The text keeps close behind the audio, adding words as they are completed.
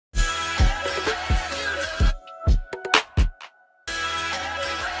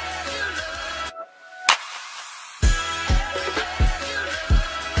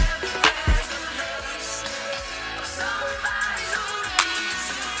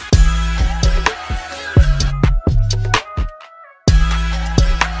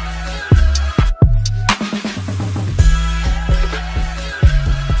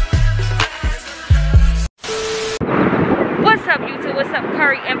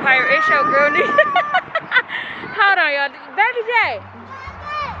Empire. It's your girl. Hold on, y'all. Baby J.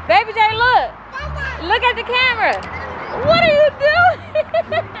 Baby J, look. Look at the camera. What are you doing?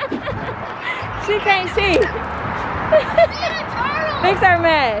 She can't see. Fix her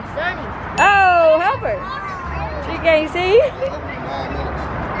mask. Oh, help her. She can't see.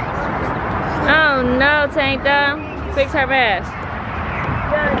 Oh no, Tainta. Fix her mask.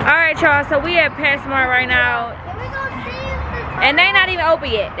 Alright, y'all. So we at PetSmart right now. And they not even open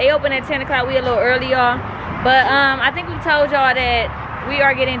yet. They open at 10 o'clock. We a little early, y'all. But I think we told y'all that we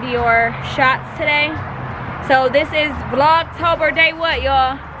are getting Dior shots today. So this is Vlogtober day what,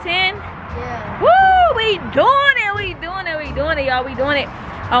 y'all? 10? Yeah. Woo! We doing it. We doing it. We doing it, y'all. We doing it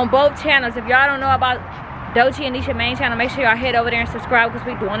on both channels. If y'all don't know about Dolce and Nesha main channel, make sure y'all head over there and subscribe because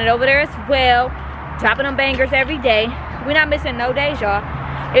we doing it over there as well. Dropping them bangers every day. We're not missing no days, y'all.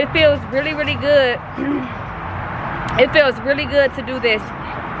 It feels really, really good. It feels really good to do this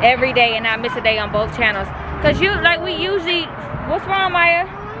every day and not miss a day on both channels. Cause we usually, what's wrong, Maya?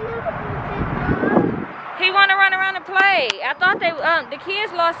 He wanna run around and play. I thought the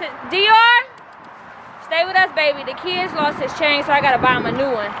kids lost it. Dior, stay with us, baby. The kids lost his chain, so I gotta buy him a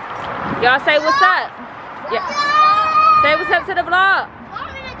new one. Y'all say what's up. Yeah. Say what's up to the vlog.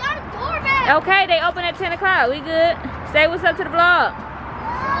 Okay, they open at 10 o'clock. We good. Say what's up to the vlog.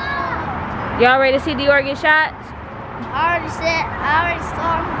 Y'all ready to see Dior get shots? I already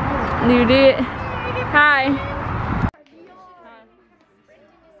started. You did? Hi.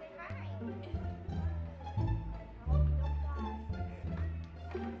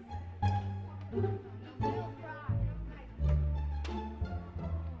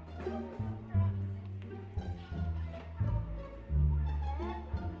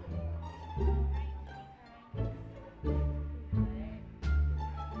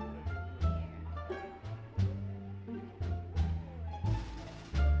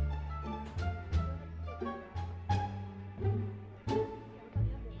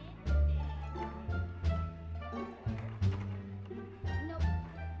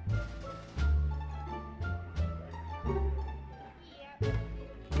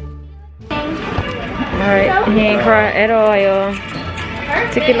 Alright, he ain't cry at all, y'all.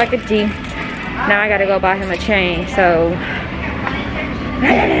 Took it like a G. Now I gotta go buy him a chain, so.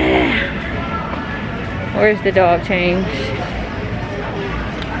 Where's the dog chain?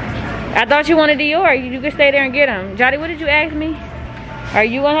 I thought you wanted Dior. You could stay there and get him. Jody, what did you ask me? Are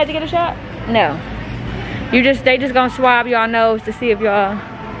you gonna have to get a shot? No. They just gonna swab y'all nose to see if y'all,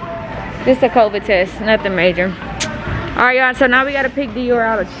 just a COVID test, nothing major. Alright, y'all, so now we gotta pick Dior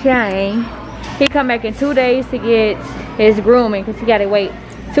out a chain. He come back in 2 days to get his grooming because he gotta wait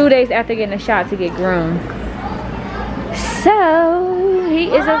 2 days after getting a shot to get groomed. So he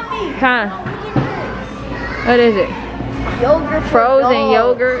is a what is it? Yogurt. Frozen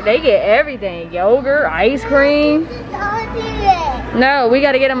yogurt. They get everything. Yogurt, ice cream. No, we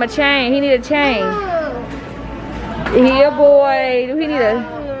gotta get him a chain. He need a chain. He a boy. Do he need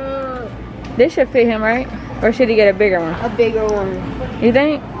a? This should fit him, right? Or should he get a bigger one? A bigger one. You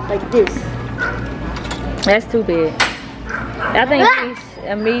think? Like this. That's too big. I think he's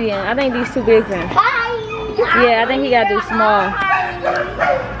a medium. I think these too big for him. Yeah, I think he gotta do small.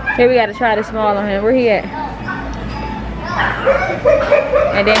 Here we gotta try the small on him. Where he at?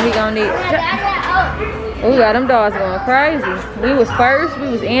 And then he gonna need. Oh, got them dogs going crazy. We was first. We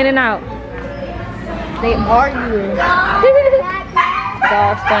was in and out. They arguing.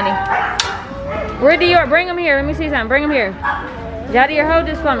 Dog's funny. Where Dior? Bring him here. Let me see something. Bring him here. Jody, hold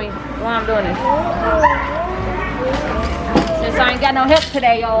this for me while I'm doing this. Since I ain't got no help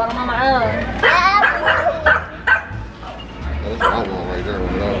today, y'all. I'm on my own. That's my one right there.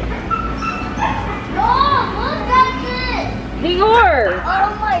 Dior! Oh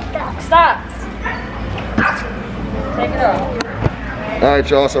my god. Stop. Take it off. Alright,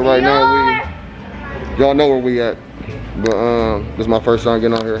 y'all, so right now y'all know where we at. But this is my first time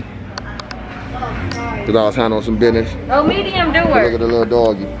getting on here. Cause I was handling some business. Oh, medium doer. Look at the little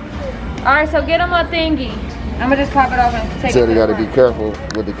doggy. Alright, so get him a thingy. I'm gonna just pop it off and take it. Said he gotta be careful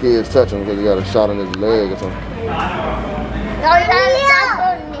with the kids touching him because he got a shot on his leg or something.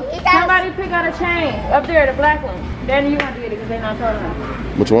 Somebody pick out a chain. Up there, the black one. Then you have to get it because they're not tall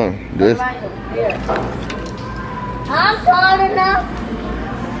enough. Which one? This? The black one. Yeah. I'm tall enough.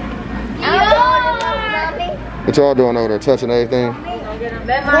 I'm tall enough, mommy. What y'all doing over there? Touching everything?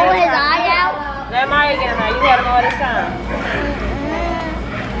 Let Pull his eye out. Let Maya get him out. You had him all this time.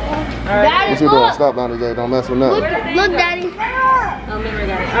 Alright. What you doing? Stop down there. Don't mess with nothing. Look, Daddy. Oh, memory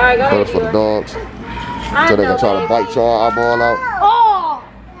got it. Alright, go ahead. That's for the dogs. So they can try to bite y'all eyeball out. Oh!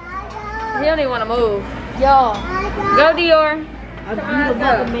 He don't even want to move. Yo. Go, Dior.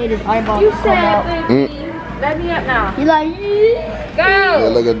 made his eyeball. You said, baby, let me up now. He like, Go. Yeah,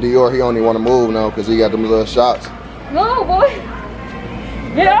 look at Dior. He don't even want to move now because he got them little shots. No, boy.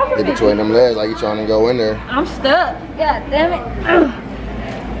 Get over In me. between them legs, like he trying to go in there. I'm stuck. God damn it.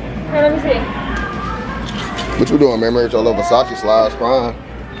 Here, let me see. What you doing, man? Married your little Versace slides crying.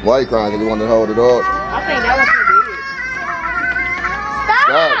 Why you crying? Because you wanted to hold the dog? I think that was too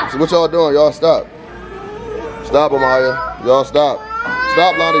Stop. So what y'all doing? Y'all stop. Stop, Amaya. Y'all stop.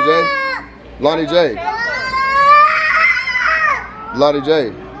 Stop, Lonnie J. Lonnie J. Lonnie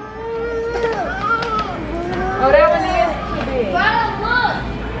J. big. Oh, that one is too big.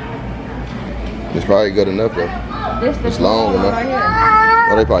 It's probably good enough though. It's long enough. Right here.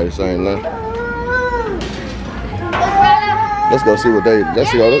 Oh, they probably the same length. Let's go see what they.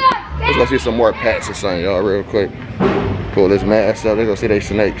 Let's go see some more pets or something, y'all, real quick. Pull this mask up. Let's go see they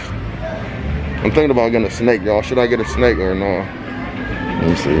snakes. I'm thinking about getting a snake, y'all. Should I get a snake or no? Let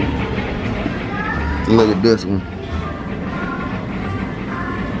me see. Look at this one.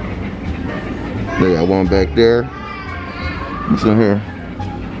 They got one back there. What's in here?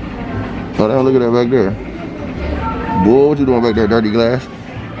 Oh, damn, look at that back there. Boy, what you doing back there, dirty glass?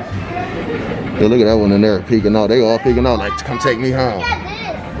 Yeah, look at that one in there peeking out. They all peeking out like, come take me home.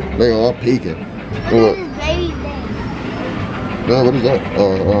 They all peeking. What? No, what is that?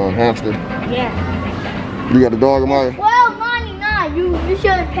 Hamster. yeah. You got the dog, Amaya? Well, money, nah, you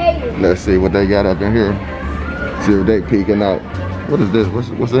should have paid it. Let's see what they got up in here. See if they peeking out. What is this? What's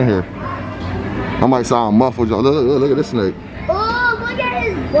in here? I might sound muffled, y'all. Look at this snake. Oh, look at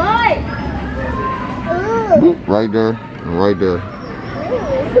his butt. Boop, right there and right there.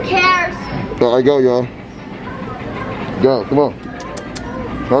 Who cares? All right, go, y'all. Go, come on.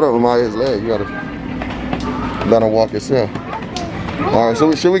 Hold up, Amaya's leg. You gotta let him walk yourself. All right,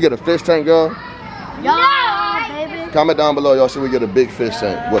 so should we get a fish tank, y'all? No, baby. Comment down below, y'all. Should we get a big fish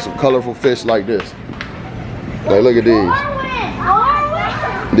tank with some colorful fish like this? Like, look at these.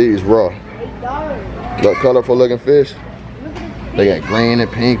 These raw. Look, colorful looking fish. They got green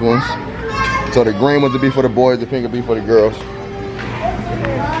and pink ones. So the green ones would be for the boys, the pink would be for the girls.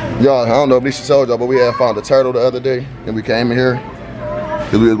 Y'all, I don't know if Nisha told y'all, but we had found a turtle the other day, and we came in here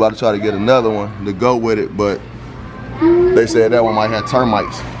because we was about to try to get another one to go with it, but they said that one might have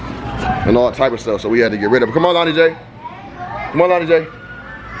termites and all type of stuff, so we had to get rid of it. Come on, Lonnie J. Come on, Lonnie J.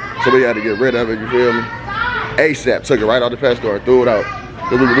 So we had to get rid of it, you feel me? ASAP, took it right out the pet store and threw it out.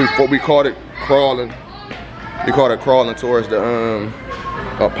 We caught it crawling. We caught it crawling towards the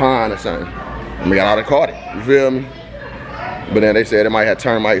a pond or something. And we got out and caught it, you feel me? But then they said it might have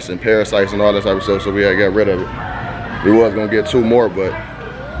termites and parasites and all that type of stuff, so we had to get rid of it. We was gonna get 2 more, but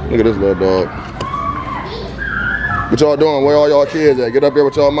look at this little dog. What y'all doing? Where all y'all kids at? Get up here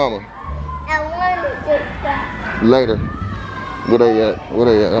with y'all mama. Later. Where they at? Where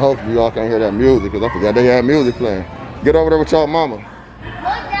they at? I hope y'all can't hear that music, because I forgot they had music playing. Get over there with y'all mama.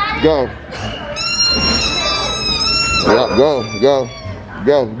 Go. Yeah,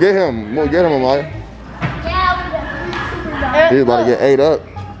 go. Get him. Get him, Amaya. He's about to get ate up.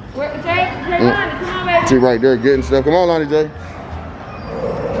 Come on, baby. See right there getting stuff. Come on, Lonnie J.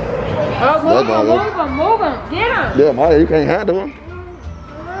 Oh, move him. Get him. Yeah, Maya, you can't handle him.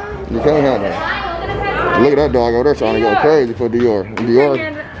 You can't handle him. Look at that dog over there trying to go crazy for Dior.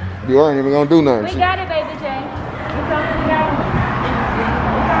 Dior ain't even gonna do nothing. We got it, baby J.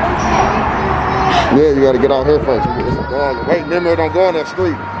 Yeah, you gotta get out here first. It's a dog. Wait, remember, don't go on that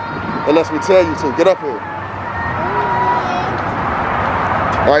street unless we tell you to. Get up here.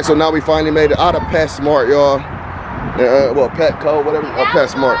 All right, so now we finally made it out of PetSmart, y'all. Well, Petco, whatever, or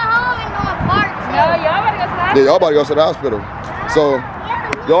PetSmart. No, y'all about to go to the hospital. Yeah, y'all about to go to the hospital. So,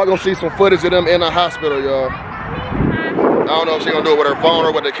 y'all gonna see some footage of them in the hospital, y'all. I don't know if she gonna do it with her phone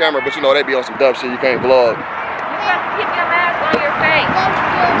or with the camera, but you know they be on some dumb shit. You can't vlog. You got to keep your mask on your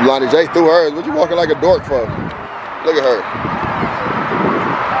face. Lonnie J threw hers. What you walking like a dork for? Look at her.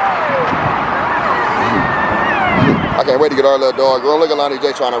 I can't wait to get our little dog girl. Look at Lonnie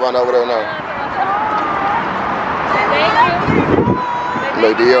J trying to run over there now. Thank you.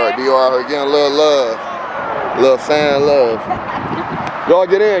 Look, Dior out here getting a little love. Little fan love. Y'all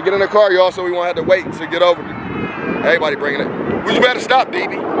get in the car, y'all, so we won't have to wait to get over. Everybody bringing it. Well, you better stop,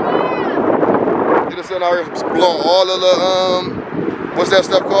 DB. You just sitting out here blowing all of the, what's that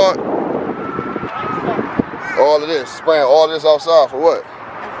stuff called? All of this, spraying all of this outside for what?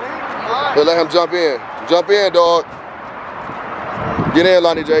 Here, let him jump in. Jump in, dog. Get in,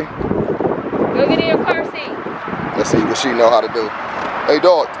 Lonnie J. Go get in your car seat. Let's see what she know how to do. Hey,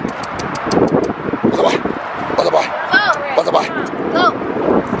 dog. What's up, boy? Go.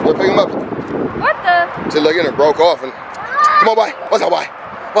 We'll pick him up. What the? See, look in it, broke off. And Come on, boy. What's up, boy?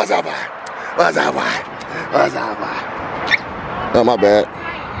 What's up, boy? What's up, boy? What's up, boy? Oh, my bad.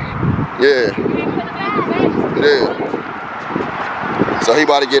 Yeah. Yeah. So he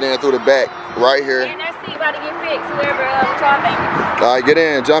about to get in through the back right here. And that seat about to get fixed. Whoever talking. All right, get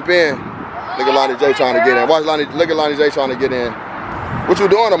in. Jump in. Look at Lonnie J trying to get in. Watch Lonnie. Look at Lonnie J trying to get in. What you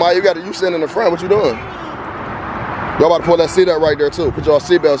doing, Amaya? You sitting in the front. What you doing? Y'all about to pull that seat up right there too. Put your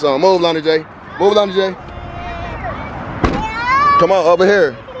seatbelts on. Move, Lonnie J. Move, Lonnie J. Come on, over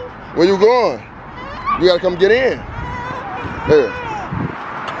here. Where you going? You gotta come get in. Here.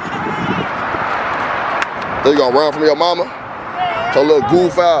 So you gonna run from your mama? Your little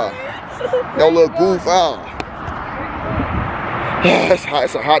goof out. Your little goof out. It's hot.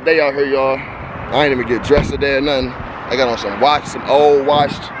 It's a hot day out here, y'all. I ain't even get dressed today or nothing. I got on some old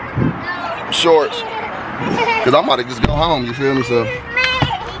washed shorts. Cause I'm about to just go home, you feel me? So,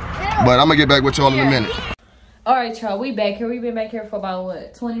 but I'm gonna get back with y'all in a minute. All right, y'all, we back here. We've been back here for about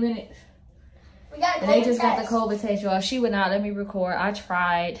what, 20 minutes? And they just got the COVID test, y'all. She would not let me record. I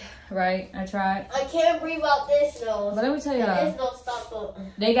tried, right? I tried. I can't breathe out this nose. But let me tell y'all, This don't stop up.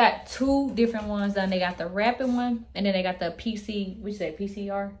 they got 2 different ones done. They got the rapid one, and then they got the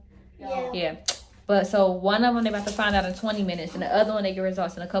PCR? Yeah. Yeah. But so one of them they about to find out in 20 minutes, and the other one they get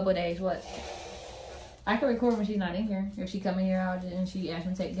results in a couple of days. What? I can record when she's not in here. If she come in here and she asks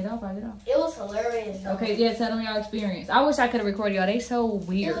me to get off, I get off. It was hilarious. Though. Okay, yeah, tell them y'all experience. I wish I could have recorded y'all. They so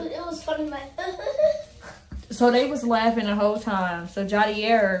weird. It was funny, man. So they was laughing the whole time. So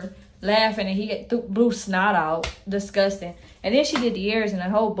Jadier laughing and he blew snot out. Disgusting. And then she did the ears and the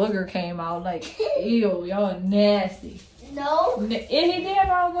whole booger came out. Like, ew, y'all nasty. No. And he did have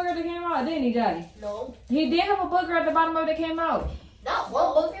a whole booger that came out, didn't he, Jody? No. He did have a booger at the bottom of it that came out. Not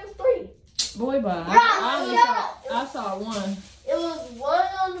one booger, it was 3. Boy, bye. I saw one. It was one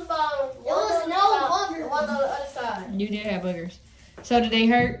on the bottom. It was no booger. One on the other side. You did have boogers. So did they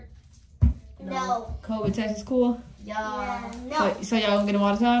hurt? No. COVID test is cool? Yeah. No. So y'all gonna get them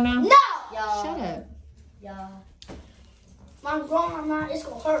all the time now? No. Yeah. Shut up. Yeah. I'm grown, man. It's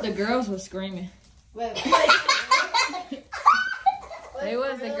gonna hurt. The girls was screaming. Wait.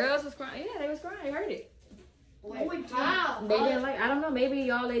 The girls was crying. Yeah, they was crying. They heard it. Wait, how? They didn't like. I don't know. Maybe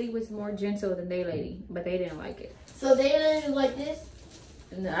y'all lady was more gentle than they lady, but they didn't like it. So they literally like this?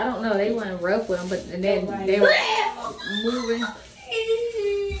 No, I don't know. They weren't rough with them, but and then they were moving.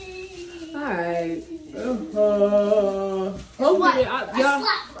 All right. Hopefully, y'all.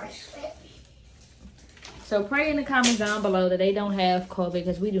 So pray in the comments down below that they don't have COVID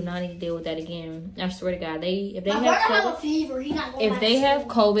because we do not need to deal with that again. I swear to God, if they have a fever. He's not going if they have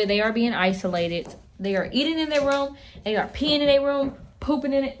COVID, they are being isolated. They are eating in their room. They are peeing in their room,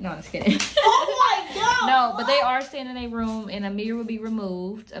 pooping in it. No, I'm just kidding. Oh my God! No, but they are staying in their room, and Amir will be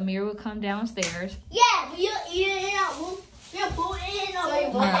removed. Amir will come downstairs. Yeah, we'll eat it in our room. We'll put it in our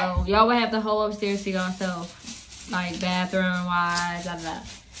room. No, y'all will have the whole upstairs to yourself, like bathroom wise,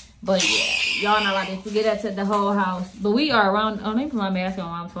 But yeah, y'all not like to get that to the whole house. But we are around. Oh, let me put my mask on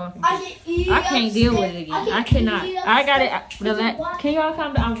while I'm talking. I can't deal with it again. I cannot. I got it. Can y'all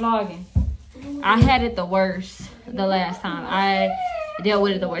come to? I'm vlogging. I had it the worst the last time. I dealt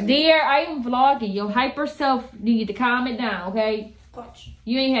with it the worst. Dear, I am vlogging. Your hyper self need to calm it down, okay?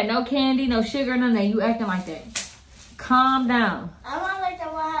 You ain't had no candy, no sugar, none of that. You acting like that. Calm down. I want to let the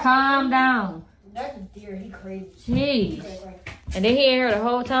wild. Calm down. That's a deer. He crazy. Jeez. And they hear her the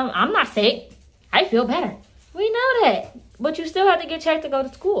whole time. I'm not sick. I feel better. We know that. But you still have to get checked to go to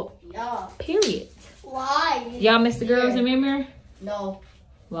school. Yeah. Period. Why? Y'all miss the girls in Mirror? No.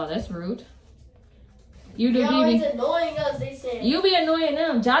 Well, that's rude. You do, They're always BB. annoying us, they said. You be annoying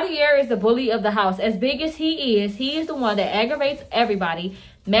them. Jadier is the bully of the house. As big as he is the one that aggravates everybody,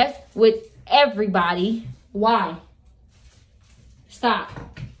 mess with everybody. Why? Stop.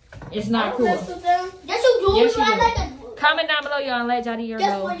 It's not cool. Mess with them. Yes, you do. Yes, you do. Like Comment down below, y'all, and let Jadier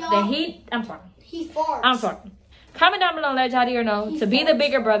know that I'm sorry. He farts. I'm sorry. Comment down below and let Jadier know to be the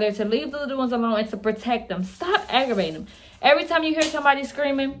bigger brother, to leave the little ones alone, and to protect them. Stop aggravating them. Every time you hear somebody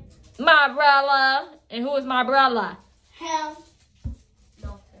screaming, my brother, and who is my brother? Him.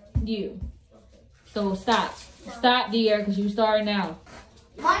 No. You. So stop. Stop, dear, because you starting now.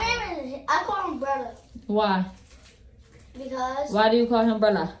 My name is, I call him brother. Why? Because. Why do you call him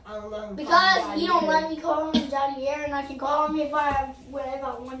brother? I don't know. Because he don't let me call him Jadier, and I can call him if I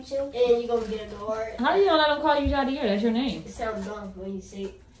want to. And you're going to get annoyed. How do you don't let him call you Jadier? That's your name. It sounds dumb when you say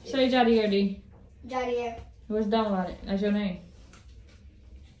it. Say Jadier, D. Jadier. What's dumb about it? That's your name.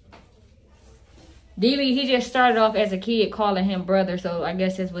 DB, he just started off as a kid calling him brother, so I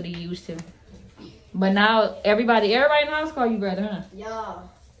guess that's what he used to. But now everybody in the house call you brother, huh? Yeah.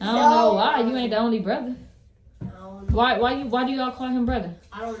 I don't know why. You ain't the only brother. I don't Why do y'all call him brother?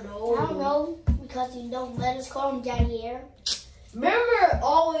 I don't know. Because he don't let us call him Daddy Air. Remember,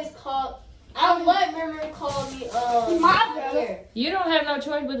 always call. I don't let Remember call me my brother. You don't have no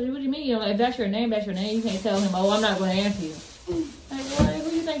choice. But what do you mean? You know, if that's your name, that's your name. You can't tell him, oh, I'm not going to answer you. Like, boy,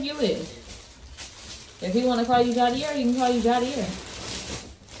 who you think you is? If he want to call you Daddy Air, he can call you Daddy Air.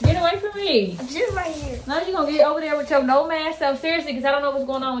 Get away from me. I'm sitting right here. Now you gonna get over there with your no mask self. Seriously, because I don't know what's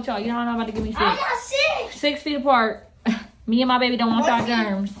going on with y'all. You don't know about to give me sick. I'm not sick. 6 feet apart. Me and my baby don't want y'all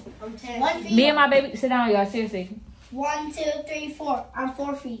germs. I'm 10. Me and my baby, sit down, y'all. Seriously. 1, 2, 3, 4. I'm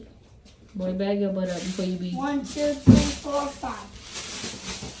 4 feet. Boy, bag your butt up before you be. 1, 2, 3, 4, 5.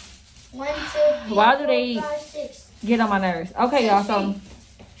 1, 2, 3, Why do they 4, 5, 6. get on my nerves? Okay, y'all. So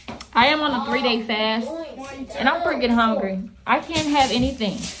I am on a 3-day fast, and I'm freaking hungry. I can't have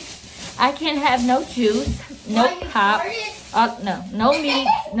anything. I can't have no juice, no pop, no meat,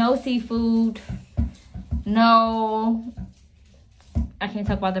 no seafood, no. I can't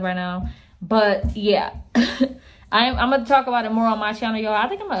talk about that right now, but yeah. I'm gonna talk about it more on my channel, y'all. I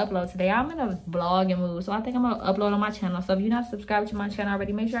think I'm gonna upload today. I'm in a vlogging mood, so I think I'm gonna upload on my channel. So if you're not subscribed to my channel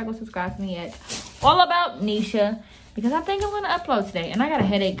already, make sure I go subscribe to me at All About Nesha, because I think I'm gonna upload today. And I got a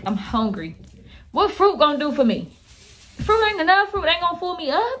headache. I'm hungry. What fruit gonna do for me? Fruit ain't enough. Fruit ain't gonna fool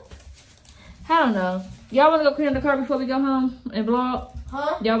me up. I don't know. Y'all wanna go clean up the car before we go home and vlog?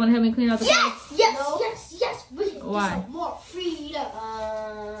 Huh? Y'all wanna help me clean out the car? Yes. We can Why? get some more freedom.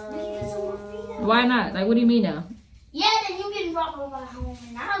 We can get some more freedom. Why not? Like, what do you mean now? Yeah, then you can drop off at home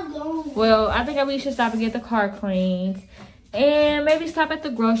and I'm going. Well, I think we should stop and get the car cleaned. And maybe stop at the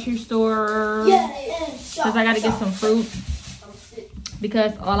grocery store. Yeah. Because I got to get some fruit.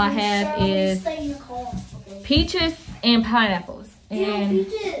 Because all I have is peaches and pineapples. And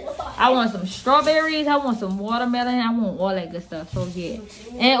I want some strawberries. I want some watermelon. I want all that good stuff. So, yeah.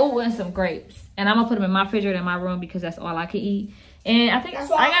 And some grapes. And I'm going to put them in my refrigerator in my room because that's all I can eat. And I think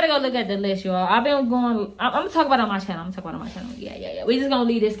I got to go look at the list, y'all. I've been going. I'm going to talk about it on my channel. Yeah. We just going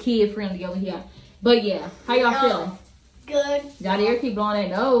to leave this kid-friendly over here. But, yeah. How y'all feeling? Good. Y'all here keep blowing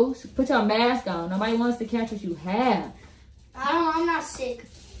that nose. Put your mask on. Nobody wants to catch what you have. I'm not sick.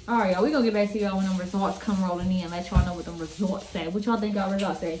 All right, y'all. We going to get back to y'all when them results come rolling in. Let y'all know what them results say. What y'all think y'all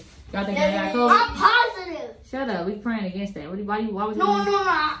results say? Y'all think I got COVID? I'm positive. Shut up. We praying against that. Why would you? No.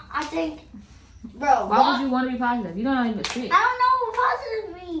 I think, bro. Why would you want to be positive? You don't even sick. I don't know what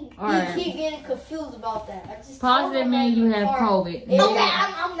positive means. All right. You keep getting confused about that. Positive means you have COVID. Okay,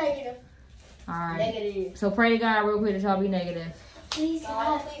 I'm negative. All right. Negative. So pray to God real quick that y'all be negative. Please,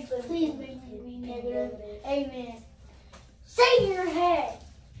 God, please make me be negative. Amen. Say your head.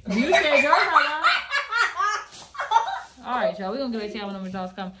 You said yours out loud. All right, y'all. We're going to get back to y'all when the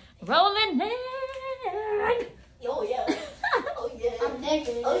results come. Rolling in. Oh, yeah. I'm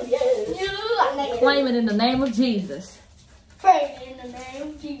negative. Oh, yeah. I'm negative. Claim it in the name of Jesus. Pray in the name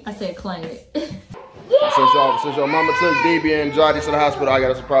of Jesus. I said claim it. Since your mama took DB and Jody to the hospital, I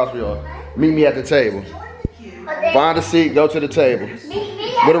got a surprise for y'all. Meet me at the table. Find a seat, go to the table.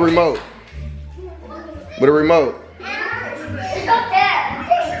 With a remote. With a remote. It's up there.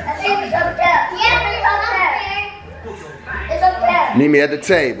 I think it's up there. Yeah, it's up there. It's up there. Meet me at the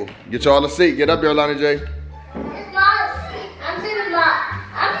table. Get y'all a seat. Get up there, Lonnie J. It's not a seat. I'm sitting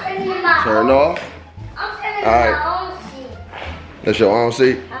in my Turn own. off. I'm sitting in All right. my own seat. That's your own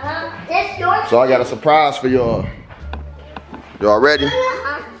seat. That's your So I got a surprise for y'all. Y'all ready?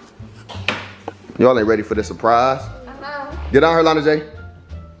 Y'all ain't ready for the surprise. Get down here, Lonnie J.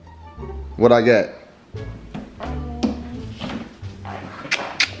 What I got?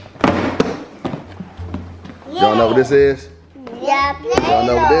 Y'all know what this is? Yeah, Y'all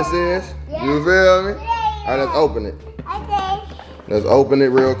know what this is? You feel me? All right, let's open it. Okay. Let's open it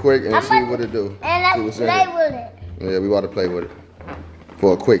real quick and see what it do. And let's play with it. Yeah, we about to play with it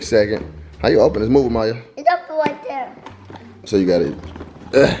for a quick second. How you open this? Move it, Maya. It's up to right there. So you got it.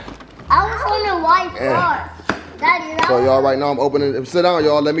 I was on the white part. Daddy, So y'all right now I'm opening it. Sit down,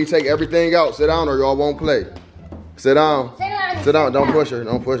 y'all. Let me take everything out. Sit down or y'all won't play. Sit down. Sit down. Don't push her.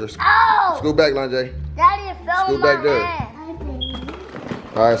 Don't push her. Oh! Scoot back, Lonjay. Daddy, it fell Scoot in my back there. hand.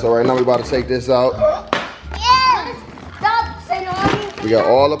 All right, so right now we about to take this out. Yes! Stop, Senor. We got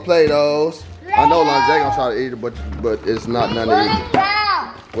all the Play-Dohs. I know Lonjay gonna try to eat it, but it's not none Put to eat. it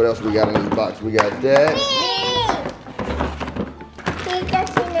down. What else we got in this box? We got that.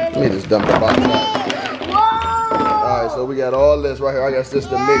 Let me just dump the box out. Whoa! All right, so we got all this right here. I guess this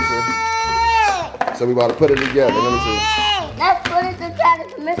the mixer. So we about to put it together. Let me see. Let's put it together.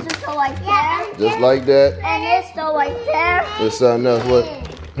 The mixer so right there. Just like that. And this so right there. There's something else. What?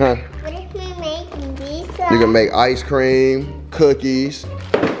 Huh? What if we make these? You can make ice cream, cookies,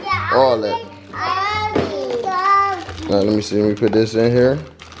 all that. Alright, let me see. Let me put this in here.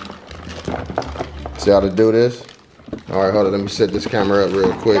 See how to do this. Alright, hold on. Let me set this camera up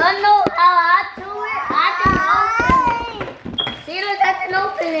real quick. Y'all know how I do it? I can open it. See, look, I can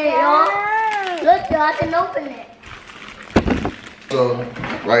open it, y'all. Look, y'all, I can open it. So,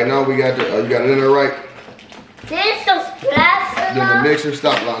 right now we got the, you got it in there right? This the spatula. Then the mixer,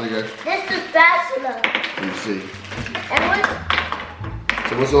 stop, Lonnie. This the spatula. Let me see. And what?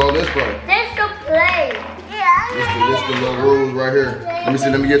 So what's all this for? This the plate. This the little rules right here. Let me see,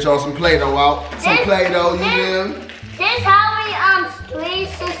 let me get y'all some Play-Doh out. Some Play-Doh, you in? This how we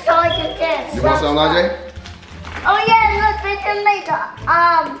squeeze it so it can get. You want some, Najee? Oh yeah, look, they can make a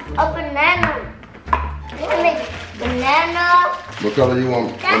banana. They can make banana. What color you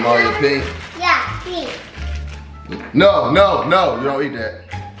want? Amaya, pink? Yeah, pink. No, no, no, you don't eat that.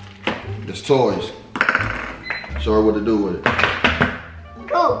 It's toys. Show her what to do with it.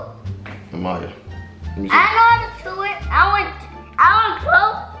 Cool. Amaya. I know how to do it. I want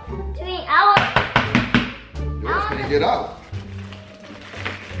close to me. Can you get out?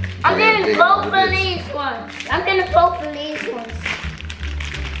 I'm gonna go for these ones. I'm gonna go for these ones.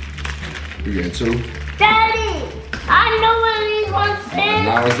 You getting two? Daddy, I know where these ones sit.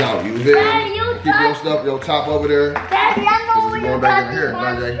 Now it's out. You here? Daddy, you keep your stuff, your top over there. Daddy, I know where you going back in got here, these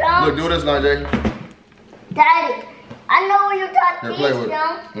ones Najee. from. Look, do this, Najee. Daddy, I know where you got Here, these play with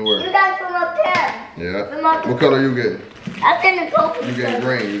from. it. Where? You got from up there. Yeah. From up What color you getting? I'm gonna go for You this getting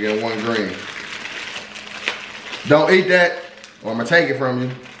one. green. You getting one green. Don't eat that, or I'm gonna take it from you.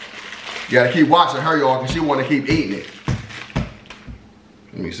 You gotta keep watching her, y'all, because she wanna keep eating it.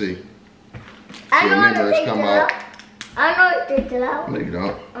 Let me see. I know how to members take come it out. out. I know how to take it out. No, you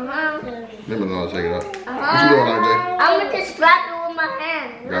don't. Remember know how to take it out. What Uh-huh. you doing, Najee? I'm gonna just grab it with my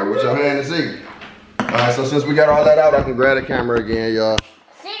hand. Grab it with your hand and see. Alright, so since we got all that out, I can grab the camera again, y'all.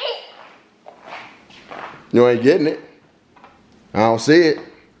 See? You ain't getting it. I don't see it.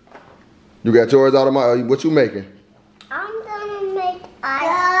 You got yours out of my, what you making? I'm gonna make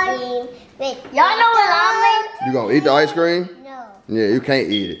ice cream. Y'all know what I'm making? You gonna eat the ice cream? No. Yeah, you can't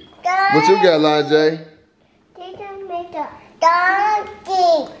eat it. What you got, Lonjay? They can make a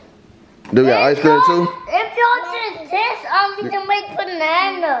donkey. Do you got ice cream too? If y'all did this, we can make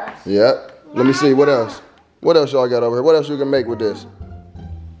bananas. Yep. Let me see, what else? What else y'all got over here? What else you can make with this?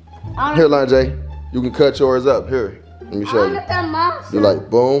 Here, Lonjay, you can cut yours up. Here, let me show you. You like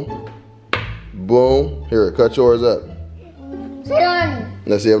boom, boom. Here, cut yours up.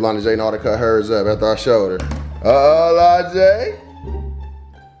 Let's see if Lonjay know how to cut hers up after I showed her. Lonjay.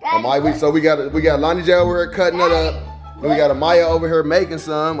 So we got Lonnie J over here cutting it up. And we got Amaya over here making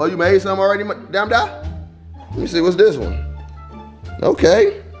some. Oh, you made some already, damn da? Let me see, what's this one?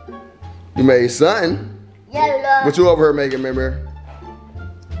 Okay. You made something. Yellow. What you over here making, Mimir?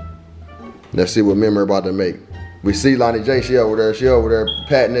 Let's see what Mimir about to make. We see Lonnie J, she over there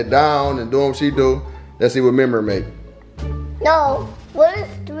patting it down and doing what she do. Let's see what Mimir make. No, what is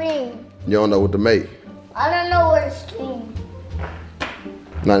green? You don't know what to make. I don't know what is green.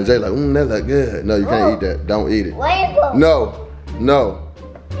 Lonnie J like, that look good. No, you can't eat that. Don't eat it. Rainbow. No, no,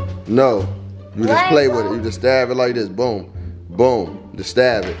 no. You just play with it. You just stab it like this. Boom, boom. Just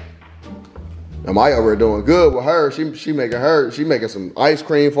stab it. Am I over here doing good with her? She making some ice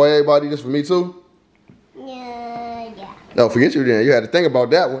cream for everybody. Just for me too. Yeah. No, forget you then. You had to think about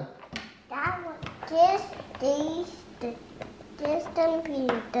that one. That one.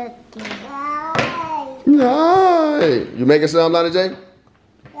 Right. You making something, Lonnie J?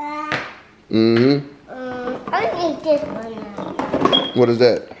 Mm-hmm. I'm gonna eat this one now. What is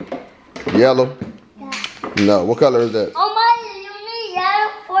that? Yellow? Yeah. No. What color is that? Oh my, you need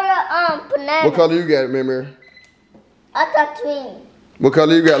yellow for the banana. What color you got, Mimir? I got green. What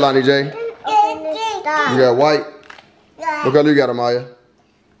color you got, Lonnie J? You You got white? What color you got, Amaya?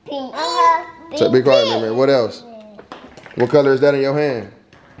 pink. So be quiet, Mimir. What else? What color is that in your hand?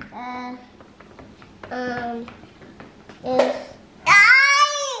 It's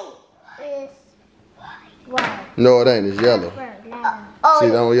white. No, it ain't. It's yellow. Oh, See,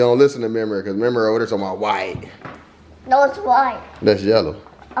 you don't listen to Mimir because Mimir over there talking about white. no, it's white. That's yellow.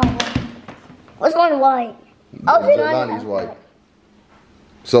 Oh, what's one white? Oh, Jaylani's white.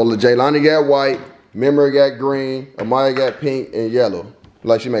 So Jaylani got white, Mimir got green, Amaya got pink and yellow.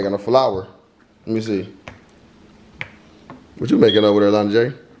 Like she making a flower. Let me see. What you making over there, Lonnie J?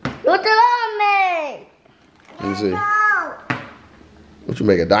 What did I make? Let me see. What you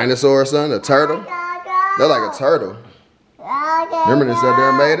make, a dinosaur or something? A turtle? That's like a turtle. Remember they sat there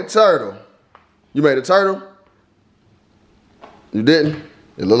and made a turtle. You made a turtle? You didn't?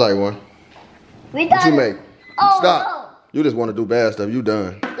 It looked like one. What you make? Oh, Stop. You just want to do bad stuff. You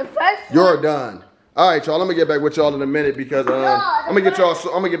done. No. The first You're done. All right, y'all. I'm gonna get back with y'all in a minute because I'm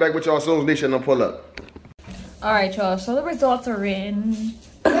gonna get back with y'all as soon as Nisha and them pull up. All right, y'all. So the results are in.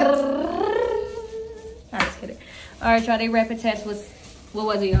 I'm just kidding. All right, y'all. They rapid test was, what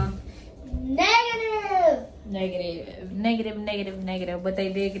was it, y'all? Negative. But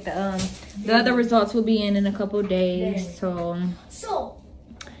they did get the other results will be in a couple of days. So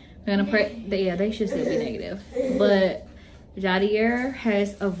we're gonna pray. Yeah, they should still be negative. But Jadier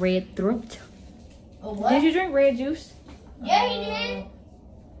has a red throat. Did you drink red juice? Yeah, he did.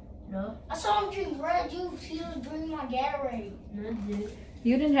 No. I saw him drink red juice. He was drinking my Gatorade. No, I did.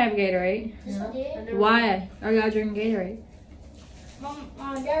 You didn't have Gatorade? Yes, I did. Why are y'all drinking Gatorade?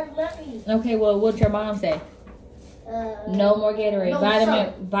 My dad let me. Okay, well, what'd your mom say? No more Gatorade. No,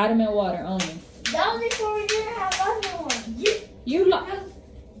 vitamin water only. That was before we didn't have vitamin water.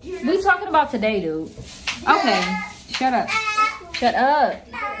 We talking about today, dude. Okay, shut up. Shut up.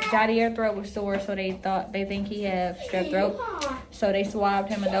 Jadier throat was sore, so they think he had strep throat. So they swabbed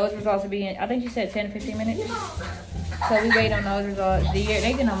him, and those results will be in, I think you said 10 to 15 minutes. So we wait on those results. They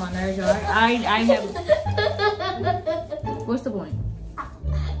get on my nerves, y'all. I have. What's the point?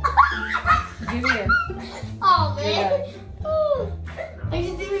 Give me here. Oh man. I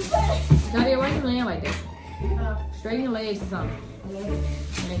just didn't play. Jadier, why are you laying like this? Straighten your legs or something.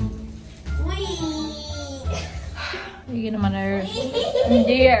 You getting on my nerves.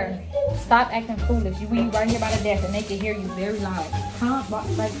 Dear, stop acting foolish. You right here by the desk and they can hear you very loud. Come on now. I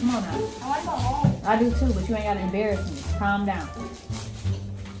like my home. I do too, but you ain't gotta embarrass me. Calm down.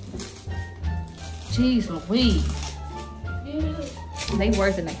 Jeez Louise. They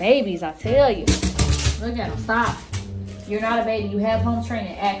worse than the babies, I tell you. Look at them. Stop. You're not a baby. You have home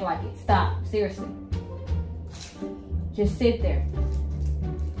training. Act like it. Stop. Seriously. Just sit there.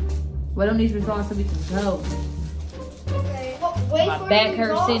 Wait on these results so we can go. Okay. Wait my back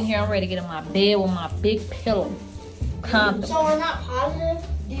hurts sitting here. I'm ready to get in my bed with my big pillow. Comfortable. So we're not positive?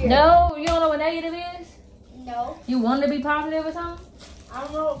 Dear. No, you don't know what negative is? No. You want to be positive or something? I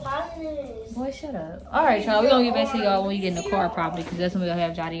don't know what positive is. Boy, shut up. All right, y'all. We're going to get back to y'all when we get in the car probably because that's when we'll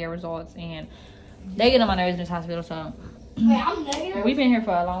have Jadier results. And they get on my nerves in this hospital, so. Wait, I'm negative? We've been here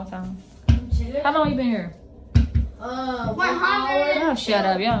for a long time. How long you been here? 100. Oh, shut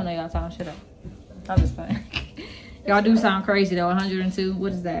up. Y'all don't know y'all time. Shut up. I'm just playing. Y'all do sound crazy though. 102.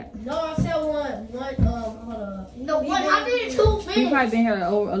 What is that? No, I said hold on. No, 102 minutes. You've probably been here a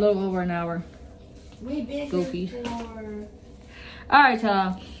little over an hour. We've been Goofy. here for... Alright,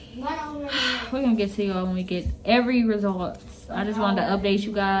 y'all. We're gonna get to y'all when we get every result. I just wanted to update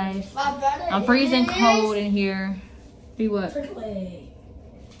you guys. I'm freezing cold in here. Be what?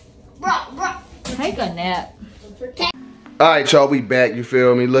 Take a nap. Alright, y'all, we back. You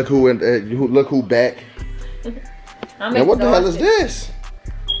feel me? Look who back. And what the hell is this?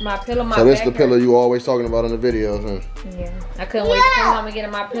 My pillow, my So this back the pillow you always talking about in the videos, huh? Yeah. I couldn't wait to come home and get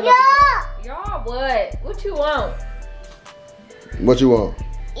in my pillow. Y'all, what? What you want? What you want?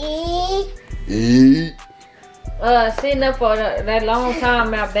 Eat. Sitting up for that long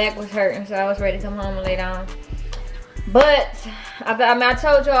time, my back was hurting, so I was ready to come home and lay down. But I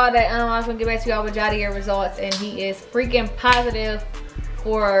told y'all that I was gonna get back to y'all with Jadier results, and he is freaking positive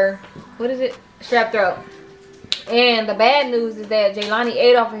for what is it? Strep throat. And the bad news is that Jaylani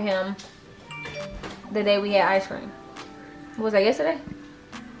ate off of him the day we had ice cream. Was that yesterday?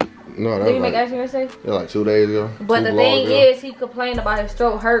 No, that Did he make ice cream yesterday? Yeah, like 2 days ago. But the thing is, he complained about his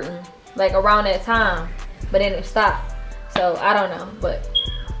throat hurting like around that time, but then it stopped. So I don't know, but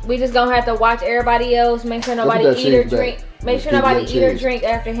we just gonna have to watch everybody else. Make sure nobody eat or drink. Make sure nobody eat or drink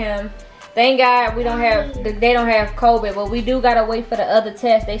after him. Thank God we don't have. They don't have COVID, but we do gotta wait for the other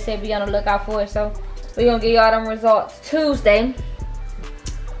test. They said be on the lookout for it. So we're gonna get y'all them results Tuesday.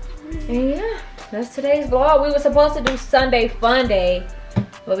 And yeah, that's today's vlog. We were supposed to do Sunday Fun Day,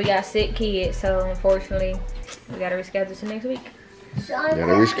 but we got sick kids, so unfortunately we gotta reschedule to next week. Gotta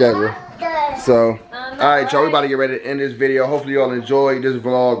reschedule. So, alright, y'all, we about to get ready to end this video. Hopefully y'all enjoyed this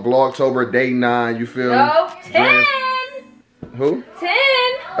vlog. Vlogtober day 9, you feel me? No, 10. Who? 10.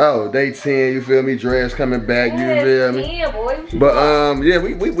 Oh, day 10, you feel me? Dress coming back, you feel me? 10, boy. But yeah,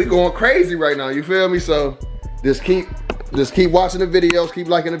 we going crazy right now, you feel me? So just keep watching the videos, keep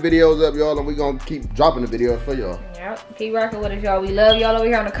liking the videos up, y'all, and we gonna keep dropping the videos for y'all. Yep, keep rocking with us, y'all. We love y'all over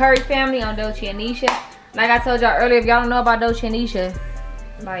here on the Curry family on Dolce and Nesha. Like I told y'all earlier, if y'all don't know about Dolce and Nesha,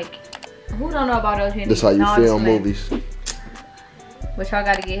 like, who don't know about Dolce and Nesha? That's how you film movies. But y'all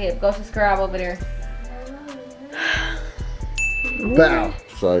gotta get hip. Go subscribe over there. Bow.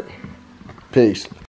 Sorry. Peace.